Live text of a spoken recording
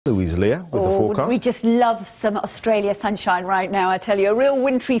Louise, Lear with the forecast. We just love some Australia sunshine right now, I tell you. A real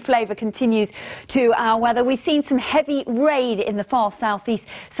wintry flavour continues to our weather. We've seen some heavy rain in the far southeast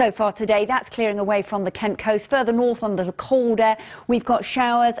so far today. That's clearing away from the Kent coast. Further north under the cold air, we've got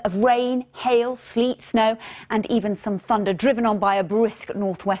showers of rain, hail, sleet, snow and even some thunder driven on by a brisk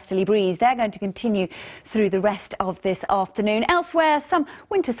northwesterly breeze. They're going to continue through the rest of this afternoon. Elsewhere, some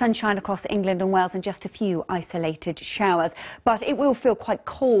winter sunshine across England and Wales and just a few isolated showers. But it will feel quite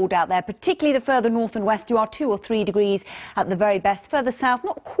cold out there, particularly the further north and west. You are 2 or 3 degrees at the very best. Further south,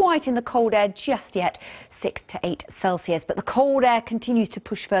 not quite in the cold air just yet. 6 to 8 Celsius. But the cold air continues to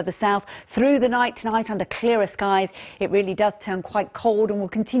push further south through the night tonight under clearer skies. It really does turn quite cold and we'll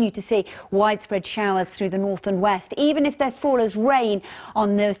continue to see widespread showers through the north and west. Even if there fall as rain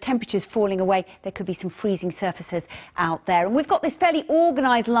on those temperatures falling away, there could be some freezing surfaces out there. And we've got this fairly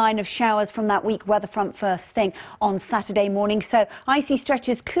organised line of showers from that weak weather front first thing on Saturday morning. So icy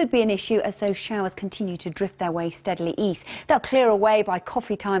stretches could be an issue as those showers continue to drift their way steadily east. They'll clear away by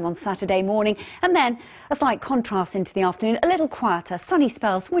coffee time on Saturday morning and then a slight contrast into the afternoon, a little quieter, sunny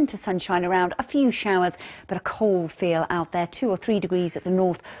spells, winter sunshine around, a few showers, but a cold feel out there, 2 or 3 degrees at the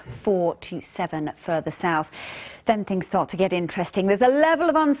north, 4 to 7 further south. Then things start to get interesting. There's a level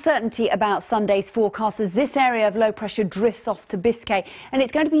of uncertainty about Sunday's forecast as this area of low pressure drifts off to Biscay and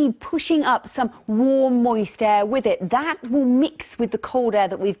it's going to be pushing up some warm, moist air with it. That will mix with the cold air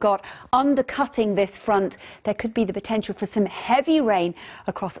that we've got undercutting this front. There could be the potential for some heavy rain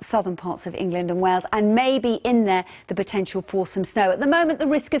across southern parts of England and Wales and maybe in there the potential for some snow. At the moment the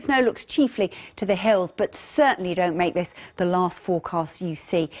risk of snow looks chiefly to the hills, but certainly don't make this the last forecast you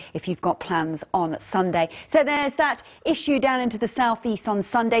see if you've got plans on Sunday. So there's that issue down into the southeast on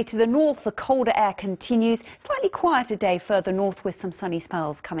Sunday. To the north, the colder air continues. Slightly quieter day further north with some sunny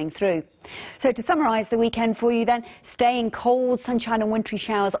spells coming through. So to summarise the weekend for you then, staying cold, sunshine and wintry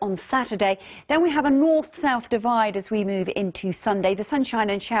showers on Saturday. Then we have a north-south divide as we move into Sunday. The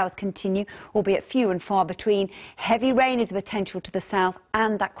sunshine and showers continue, albeit few and far between. Heavy rain is a potential to the south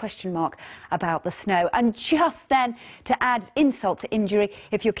and that question mark about the snow. And just then, to add insult to injury,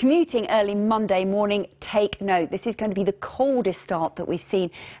 if you're commuting early Monday morning, take note. This is going to be the coldest start that we've seen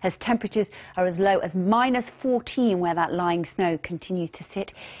as temperatures are as low as -14 where that lying snow continues to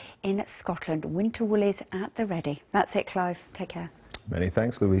sit in Scotland. Winter woolies at the ready. That's it, Clive. Take care. Many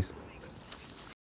thanks, Louise.